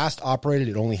 When it last operated,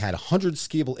 it only had 100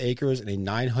 skiable acres and a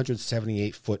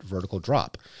 978-foot vertical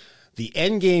drop. The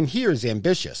end game here is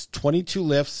ambitious: 22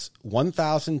 lifts,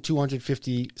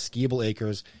 1,250 skiable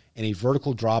acres, and a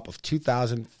vertical drop of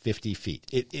 2,050 feet.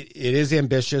 It is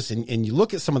ambitious, and you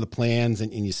look at some of the plans,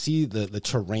 and you see the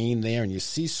terrain there, and you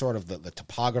see sort of the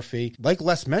topography. Like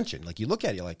Les mentioned, like you look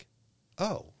at it, you're like,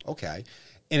 oh, okay.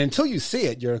 And until you see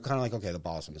it, you're kind of like, okay, the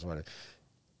Balsams, whatever.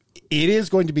 It is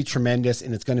going to be tremendous,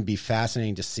 and it's going to be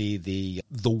fascinating to see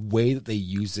the way that they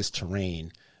use this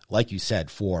terrain, like you said,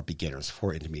 for beginners,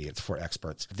 for intermediates, for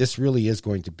experts. This really is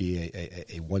going to be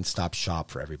a one-stop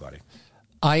shop for everybody.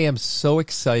 I am so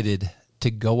excited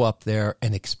to go up there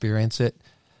and experience it.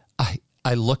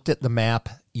 I looked at the map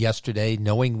yesterday,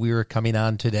 knowing we were coming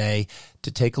on today,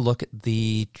 to take a look at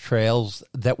the trails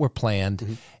that were planned,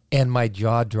 mm-hmm. and my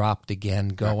jaw dropped again,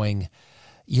 going,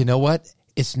 you know what?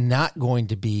 It's not going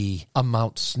to be a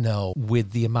Mount Snow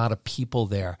with the amount of people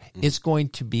there. Mm-hmm. It's going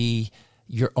to be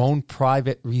your own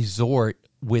private resort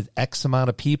with X amount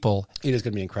of people. It is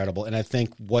going to be incredible. And I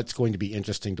think what's going to be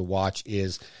interesting to watch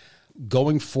is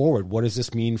going forward, what does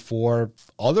this mean for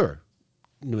other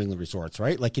New England resorts,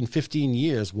 right? Like in 15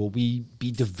 years, will we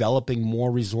be developing more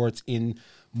resorts in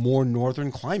more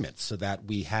northern climates so that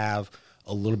we have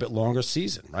a little bit longer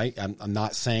season, right? I'm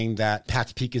not saying that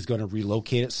Pat's Peak is going to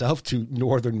relocate itself to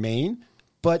northern Maine,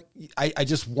 but I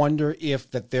just wonder if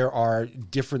that there are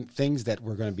different things that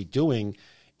we're going to be doing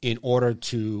in order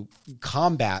to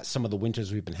combat some of the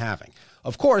winters we've been having.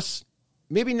 Of course,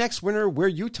 maybe next winter we're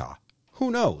Utah. Who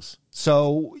knows?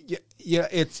 So yeah,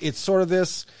 it's sort of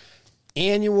this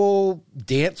annual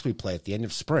dance we play at the end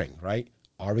of spring, right?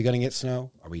 Are we going to get snow?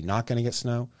 Are we not going to get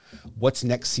snow? What's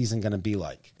next season going to be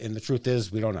like? And the truth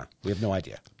is, we don't know. We have no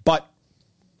idea. But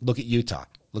look at Utah.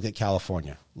 Look at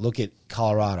California. Look at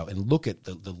Colorado. And look at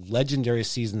the legendary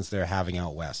seasons they're having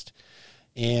out west.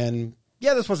 And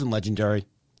yeah, this wasn't legendary,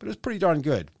 but it was pretty darn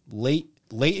good. Late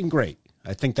and great.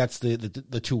 I think that's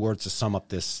the two words to sum up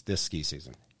this ski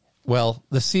season. Well,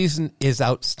 the season is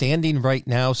outstanding right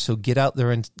now, so get out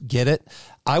there and get it.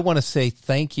 I want to say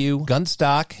thank you.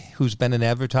 Gunstock, who's been an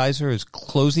advertiser, is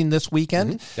closing this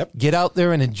weekend. Mm-hmm. Yep. Get out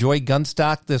there and enjoy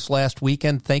Gunstock this last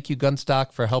weekend. Thank you,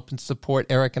 Gunstock, for helping support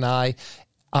Eric and I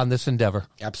on this endeavor.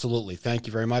 Absolutely. Thank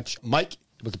you very much. Mike,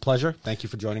 it was a pleasure. Thank you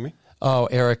for joining me. Oh,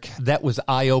 Eric, that was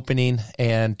eye-opening,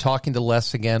 and talking to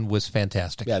Les again was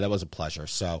fantastic. Yeah, that was a pleasure.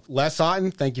 So, Les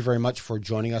Otten, thank you very much for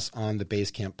joining us on the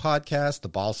Basecamp podcast, the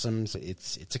Balsams.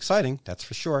 It's exciting, that's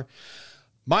for sure.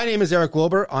 My name is Eric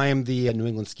Wilbur. I am the New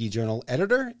England Ski Journal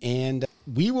editor, and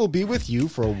we will be with you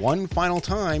for one final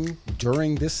time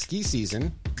during this ski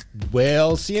season.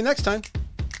 We'll see you next time.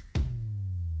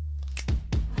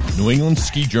 New England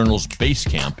Ski Journal's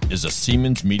Basecamp is a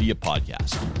Siemens Media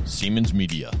podcast. Siemens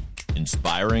Media.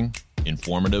 Inspiring,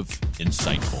 informative,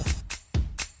 insightful.